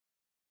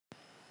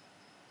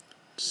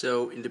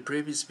So in the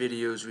previous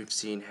videos we've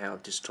seen how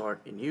to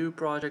start a new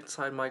project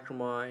inside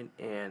Micromine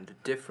and the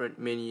different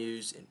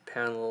menus and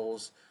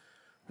panels.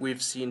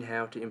 We've seen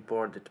how to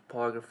import the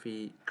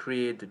topography,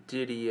 create the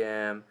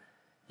DDM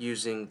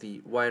using the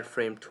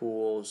wireframe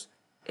tools,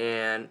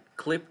 and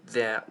clip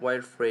that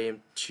wireframe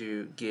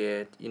to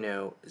get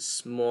a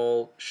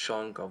small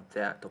chunk of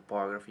that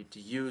topography to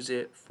use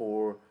it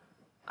for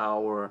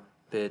our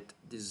pit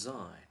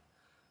design.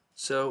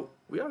 So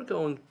we are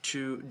going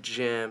to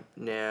jump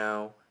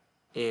now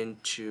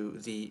into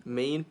the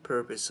main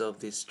purpose of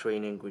this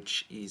training,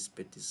 which is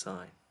pit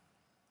design.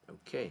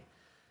 Okay,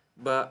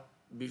 but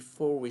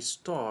before we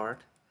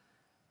start,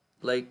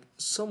 like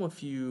some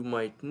of you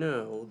might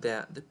know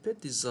that the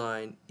pit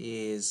design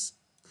is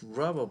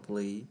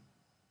probably,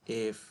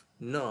 if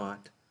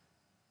not,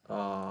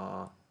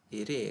 uh,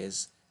 it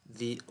is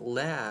the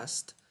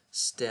last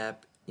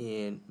step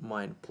in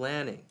mine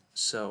planning.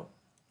 So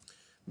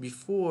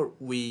before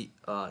we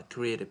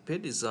create a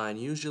pit design,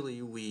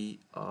 usually we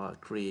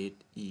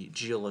create a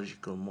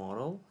geological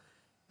model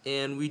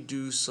and we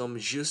do some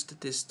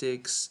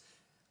geostatistics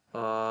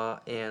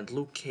and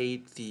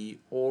locate the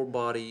ore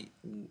body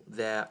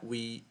that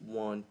we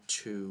want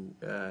to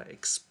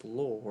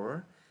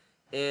explore,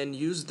 and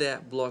use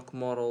that block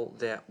model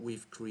that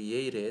we've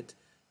created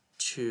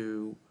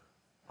to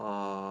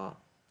uh,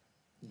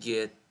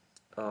 get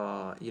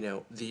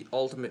the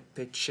ultimate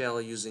pit shell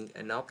using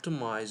an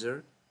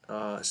optimizer.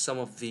 Some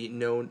of the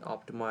known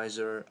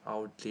optimizer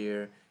out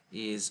there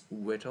is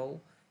Whittle,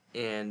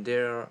 and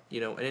there are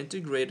an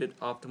integrated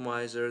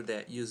optimizer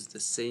that uses the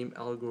same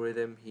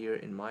algorithm here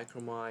in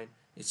Micromine.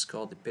 It's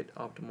called the pit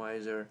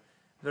optimizer.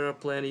 There are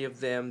plenty of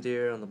them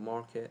there on the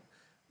market,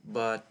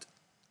 but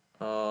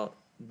uh,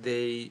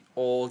 they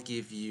all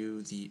give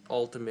you the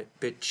ultimate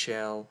pit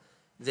shell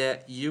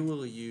that you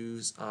will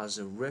use as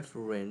a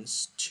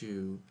reference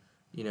to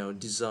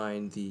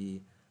design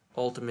the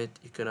ultimate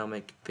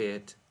economic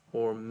pit.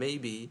 Or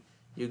maybe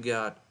you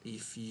got,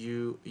 if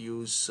you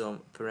use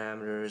some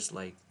parameters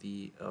like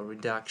the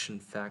reduction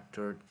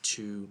factor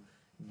to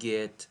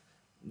get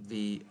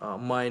the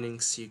mining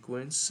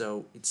sequence,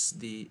 so it's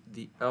the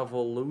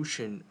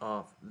evolution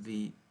of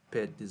the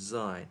pit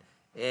design,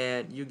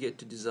 and you get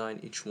to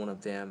design each one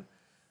of them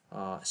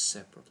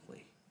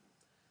separately.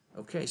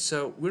 Okay,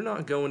 so we're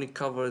not going to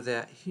cover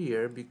that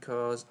here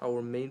because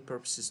our main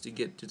purpose is to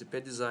get to the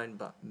pit design,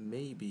 but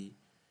maybe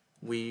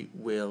we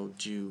will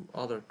do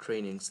other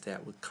trainings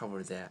that will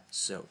cover that,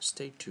 so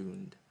stay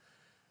tuned.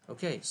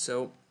 Okay,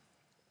 so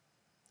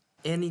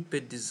any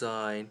pit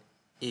design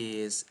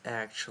is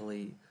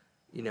actually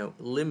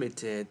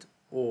limited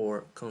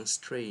or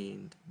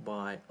constrained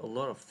by a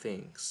lot of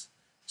things.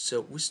 So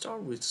we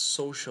start with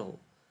social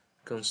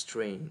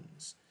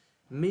constraints.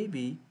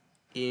 Maybe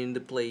in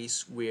the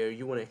place where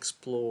you want to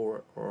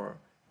explore or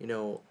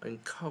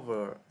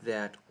uncover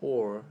that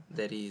ore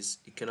that is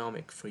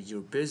economic for your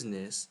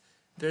business,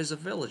 there's a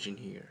village in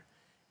here,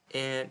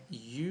 and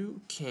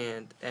you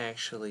can't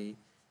actually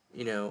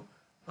you know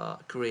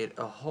create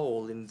a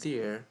hole in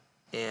there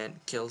and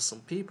kill some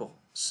people.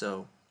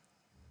 So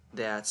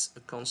that's a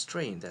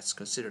constraint, that's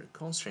considered a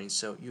constraint.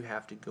 So you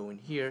have to go in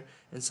here,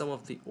 and some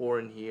of the ore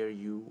in here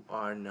you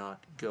are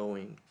not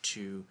going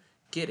to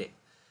get it.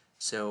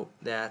 So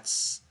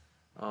that's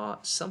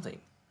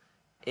something.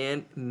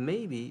 And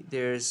maybe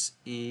there's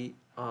a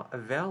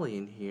valley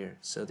in here,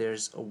 so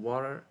there's a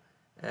water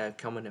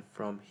coming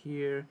from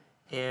here,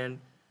 and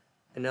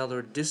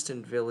another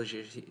distant village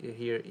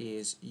here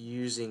is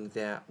using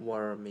that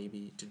water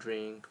maybe to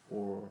drink,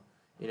 or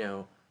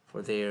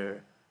for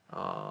their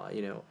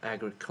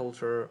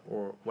agriculture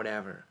or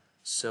whatever.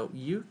 So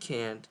you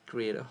can't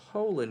create a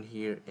hole in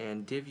here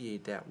and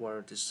deviate that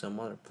water to some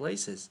other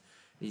places.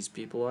 These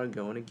people are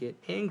going to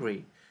get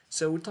angry.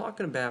 So we're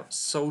talking about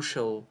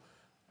social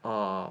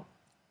uh,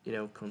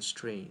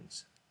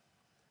 constraints.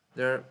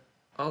 There are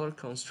other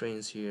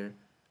constraints here,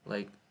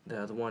 like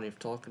the one I've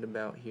talked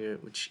about here,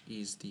 which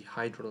is the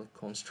hydraulic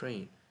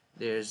constraint.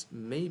 There's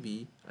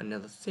maybe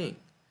another thing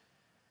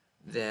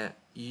that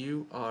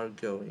you are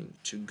going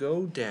to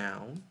go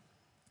down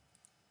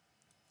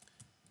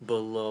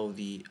below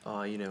the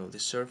the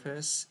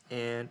surface,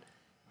 and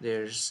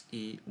there's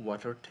a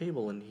water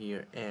table in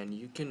here, and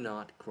you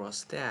cannot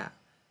cross that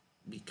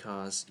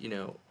because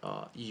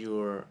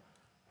your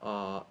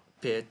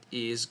pit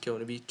is going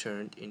to be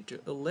turned into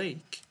a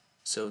lake.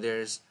 So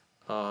there's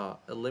a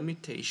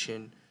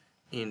limitation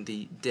in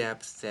the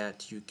depth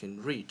that you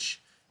can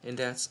reach, and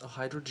that's a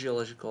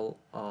hydrogeological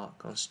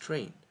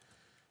constraint.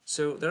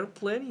 So there are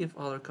plenty of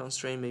other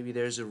constraints. Maybe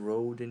there's a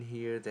road in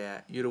here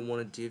that you don't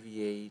want to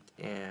deviate,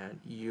 and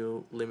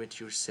you limit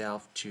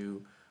yourself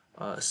to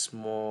a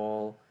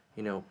small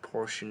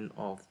portion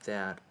of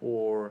that,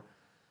 or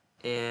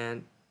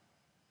and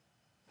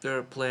there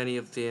are plenty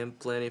of them,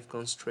 plenty of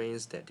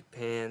constraints that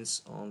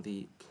depends on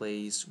the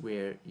place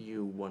where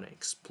you want to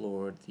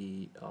explore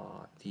the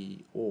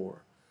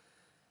ore.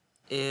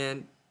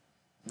 And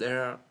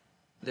there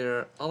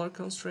are other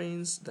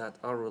constraints that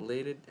are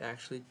related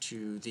actually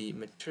to the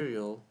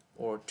material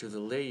or to the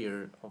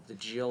layer of the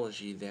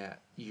geology that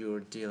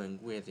you're dealing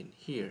with in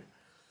here.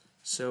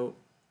 So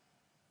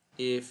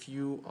if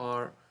you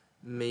are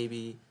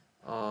maybe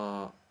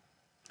uh,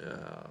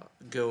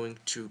 going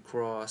to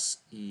cross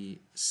a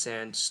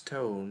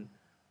sandstone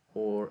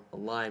or a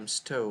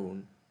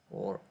limestone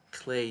or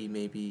clay,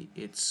 maybe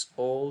it's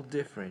all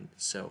different.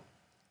 So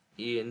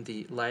in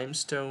the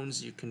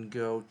limestones you can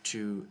go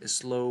to a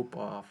slope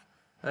of,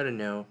 I don't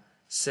know,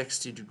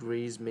 60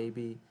 degrees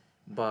maybe,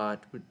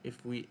 but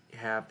if we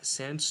have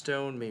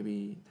sandstone,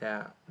 maybe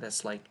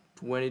that's like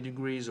 20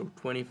 degrees or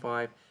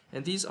 25,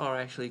 and these are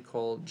actually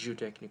called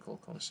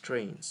geotechnical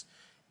constraints.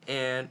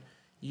 And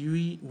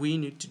we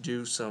need to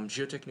do some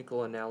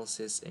geotechnical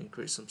analysis and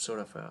create some sort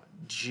of a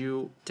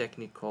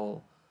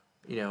geotechnical,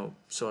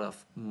 sort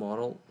of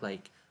model.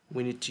 Like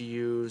we need to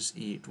use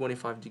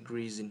 25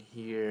 degrees in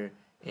here,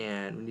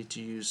 and we need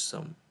to use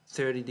some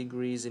 30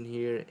 degrees in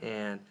here,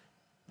 and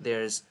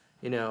there's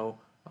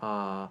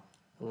uh,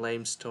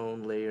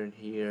 limestone layer in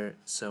here,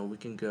 so we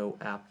can go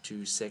up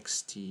to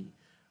 60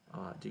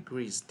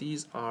 degrees.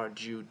 These are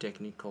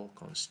geotechnical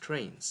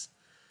constraints.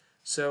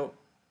 So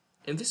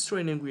in this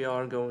training we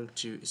are going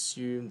to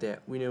assume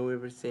that we know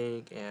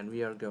everything, and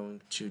we are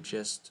going to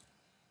just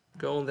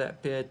go on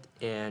that pit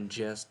and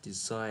just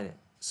design it.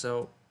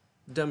 So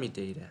dummy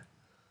data,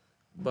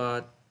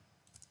 but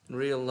in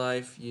real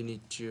life you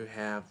need to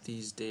have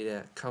these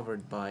data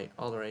covered by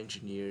other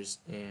engineers,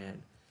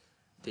 and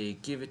they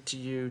give it to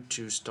you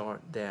to start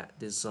that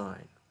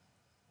design.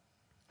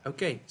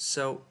 Okay,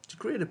 so to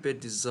create a pit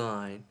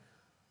design,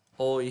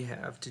 all you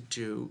have to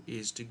do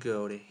is to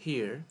go to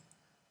here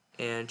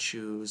and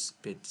choose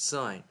pit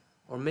design,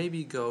 or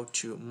maybe go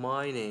to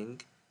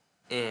mining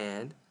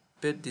and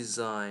pit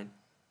design,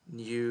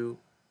 new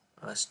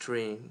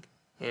string,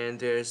 and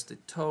there's the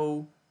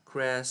toe,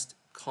 crest,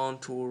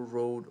 contour,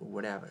 road, or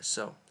whatever.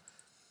 So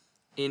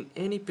in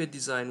any pit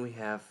design we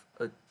have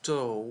a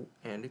toe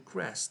and a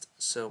crest.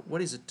 So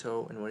what is a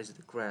toe and what is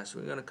the crest?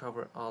 We're gonna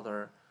cover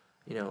other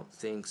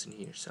things in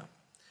here. So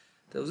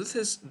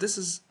this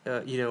is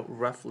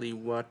roughly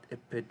what a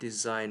pit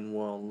design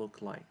will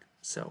look like.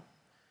 So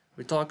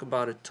we talk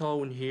about a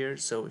toe in here.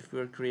 So if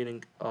we're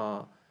creating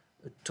a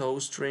toe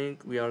string,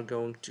 we are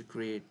going to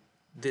create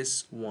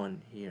this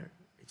one here.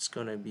 It's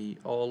gonna be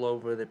all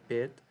over the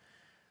pit.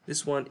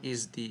 This one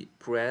is the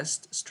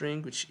crest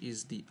string, which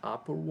is the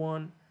upper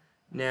one.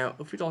 Now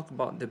if we talk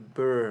about the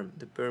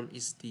berm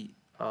is the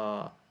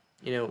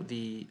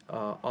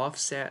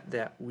offset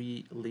that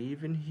we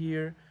leave in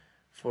here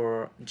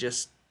for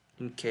just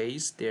in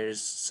case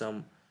there's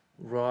some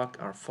rock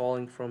are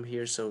falling from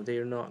here, so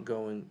they're not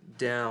going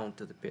down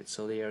to the pit,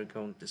 so they are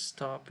going to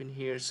stop in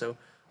here. So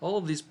all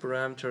of these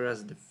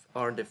parameters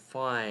are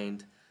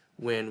defined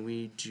when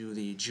we do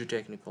the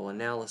geotechnical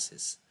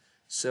analysis.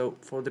 So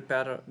for the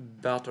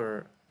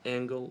better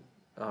angle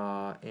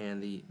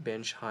and the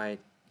bench height,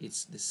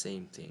 it's the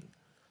same thing.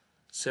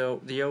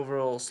 So the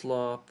overall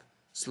slope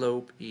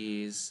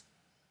is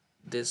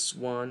this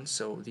one.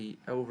 So the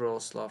overall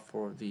slope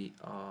for the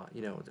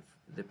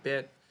the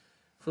pit.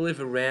 If we leave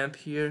a ramp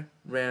here,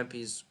 ramp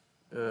is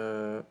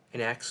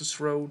an access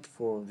road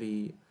for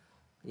the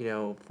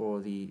for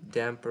the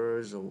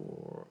dampers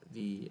or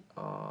the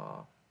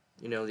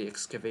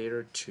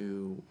excavator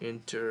to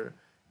enter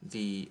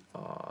the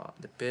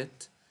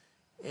pit.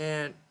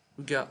 And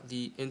we got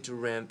the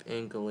inter-ramp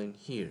angle in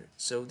here.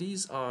 So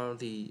these are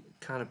the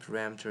kind of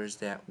parameters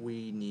that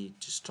we need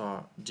to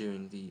start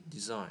doing the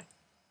design.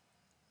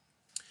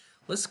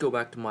 Let's go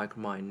back to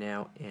Micromine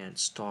now and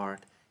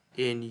start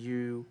a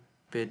new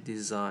pit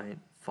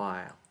design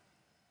file.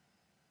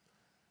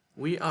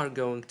 We are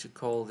going to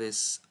call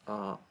this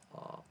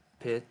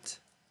pit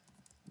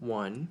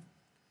 1,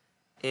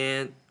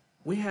 and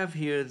we have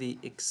here the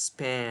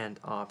expand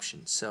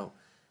option. So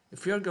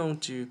if we are going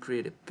to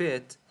create a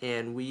pit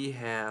and we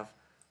have,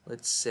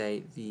 let's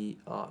say, the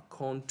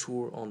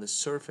contour on the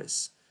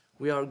surface,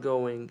 we are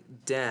going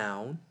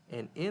down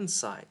and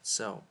inside.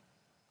 So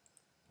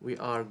we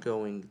are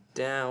going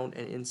down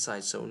and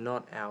inside, so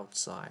not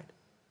outside.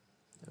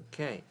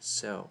 Okay,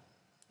 so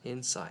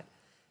inside.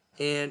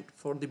 And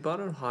for the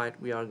butter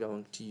height we are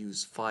going to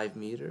use 5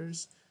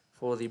 meters.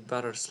 For the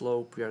butter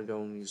slope we are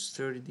going to use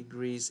 30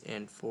 degrees,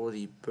 and for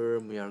the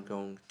berm we are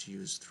going to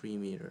use 3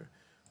 meters.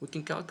 We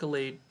can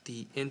calculate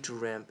the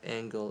inter-ramp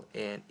angle,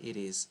 and it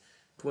is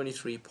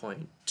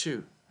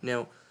 23.2.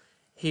 Now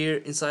here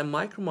inside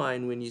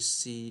Micromine, when you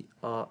see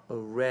a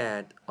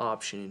red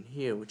option in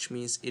here, which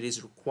means it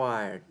is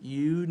required,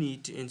 you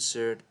need to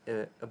insert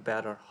a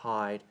better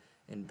height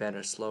and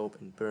better slope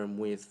and berm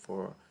width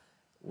for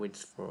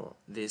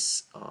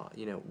this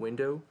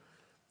window.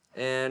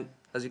 And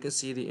as you can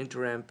see, the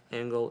inter-ramp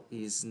angle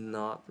is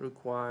not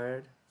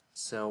required,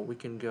 so we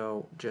can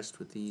go just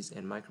with these,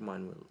 and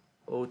Micromine will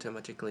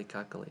automatically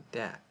calculate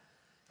that.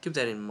 Keep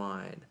that in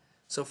mind.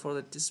 So for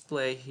the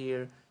display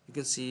here, you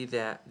can see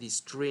that the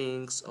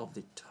strings of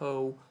the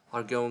toe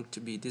are going to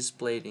be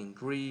displayed in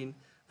green,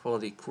 for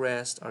the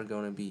crest are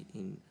going to be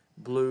in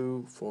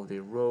blue, for the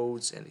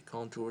roads and the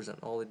contours and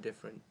all the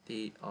different,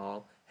 they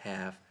all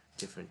have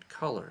different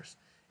colors,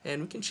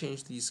 and we can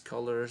change these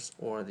colors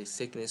or the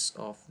thickness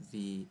of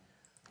the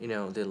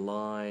the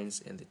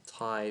lines and the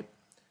type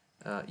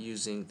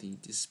using the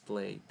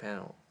display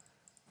panel.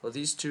 For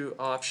these two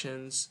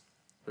options,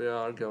 we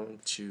are going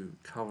to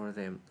cover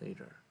them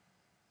later.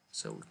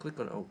 So we click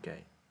on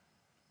OK.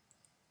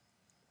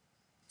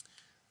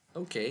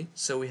 Okay,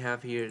 so we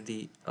have here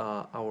the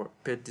our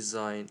pit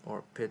design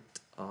or pit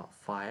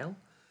file.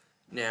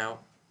 Now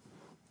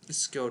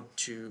let's go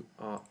to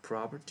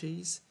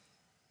properties,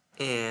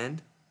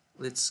 and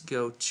let's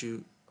go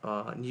to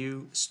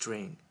new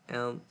string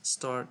and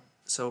start.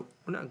 So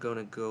we're not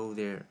gonna go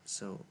there,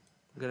 so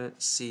we're gonna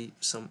see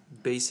some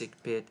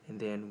basic pit, and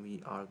then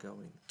we are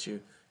going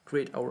to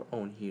create our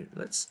own here.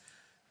 Let's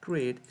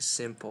create a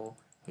simple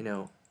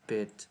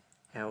pit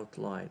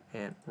outline,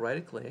 and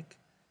right click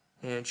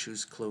and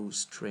choose close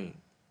string.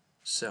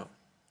 So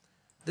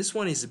this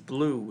one is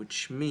blue,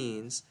 which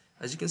means,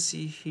 as you can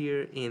see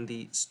here in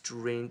the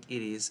string,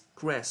 it is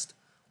crest.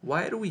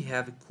 Why do we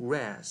have a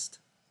crest?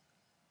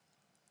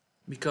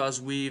 Because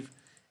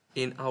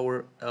in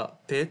our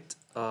pit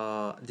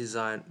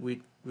design,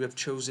 we have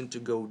chosen to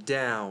go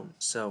down.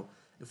 So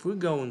if we're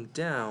going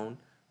down,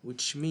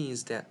 which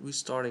means that we're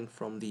starting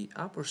from the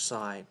upper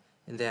side,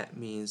 and that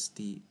means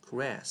the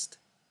crest.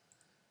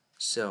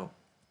 So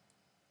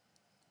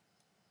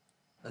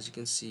as you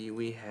can see,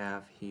 we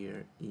have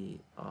here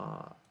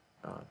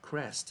a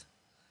crest.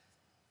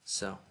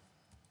 So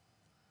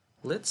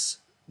let's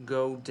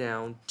go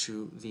down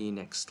to the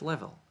next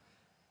level.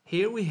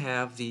 Here we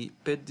have the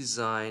pit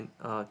design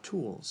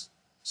tools.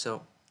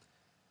 So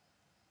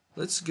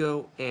let's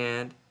go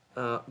and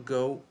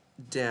go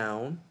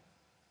down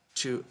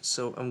to,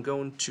 so I'm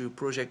going to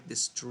project the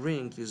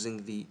string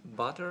using the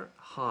butter,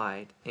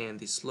 height, and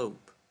the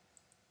slope.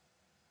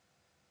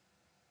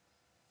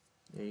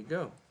 There you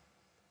go.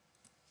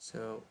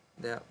 So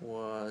that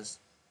was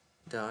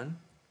done.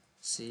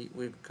 See,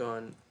 we've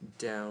gone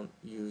down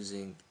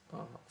using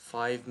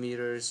 5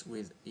 meters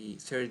with a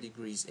 30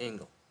 degrees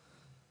angle.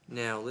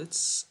 Now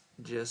let's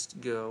just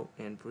go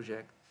and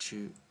project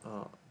to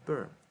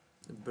berm,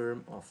 the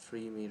berm of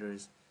 3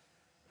 meters,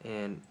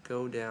 and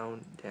go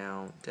down,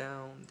 down,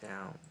 down,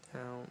 down,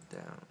 down,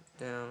 down,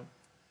 down.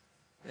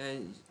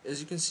 And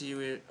as you can see,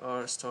 we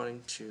are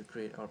starting to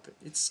create our pit.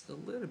 It's a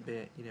little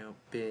bit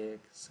big,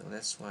 so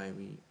that's why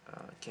we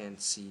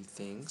can't see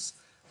things.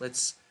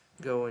 Let's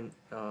go and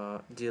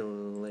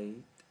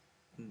delete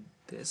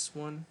this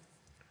one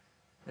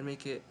and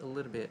make it a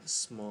little bit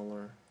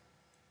smaller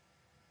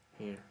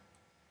here,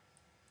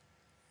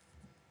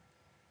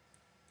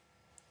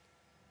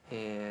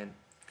 and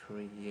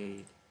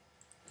create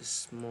a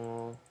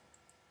small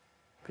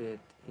pit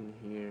in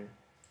here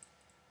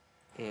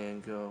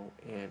and go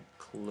and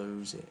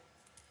close it.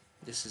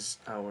 This is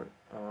our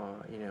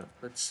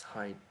let's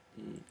hide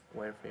the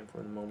wireframe for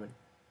the moment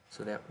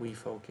so that we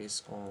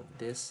focus on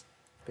this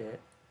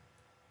bit,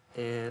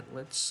 and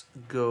let's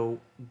go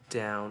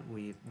down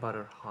with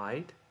butter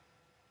height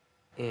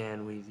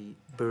and with the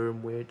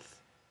berm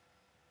width,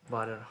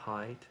 butter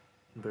height,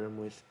 berm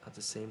width at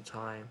the same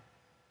time.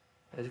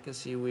 As you can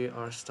see, we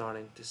are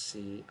starting to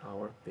see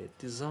our pit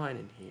design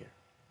in here.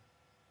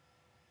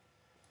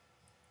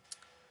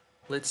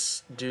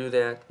 Let's do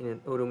that in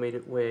an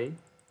automated way.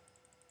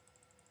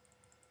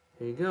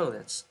 There you go,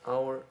 that's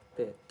our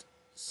pit.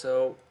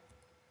 So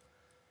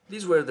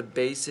these were the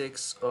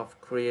basics of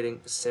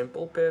creating a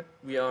simple pit.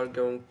 We are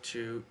going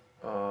to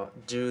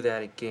do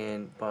that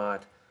again,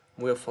 but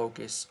we'll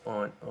focus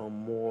on a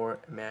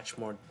much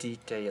more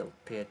detailed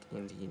pit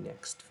in the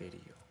next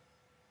video.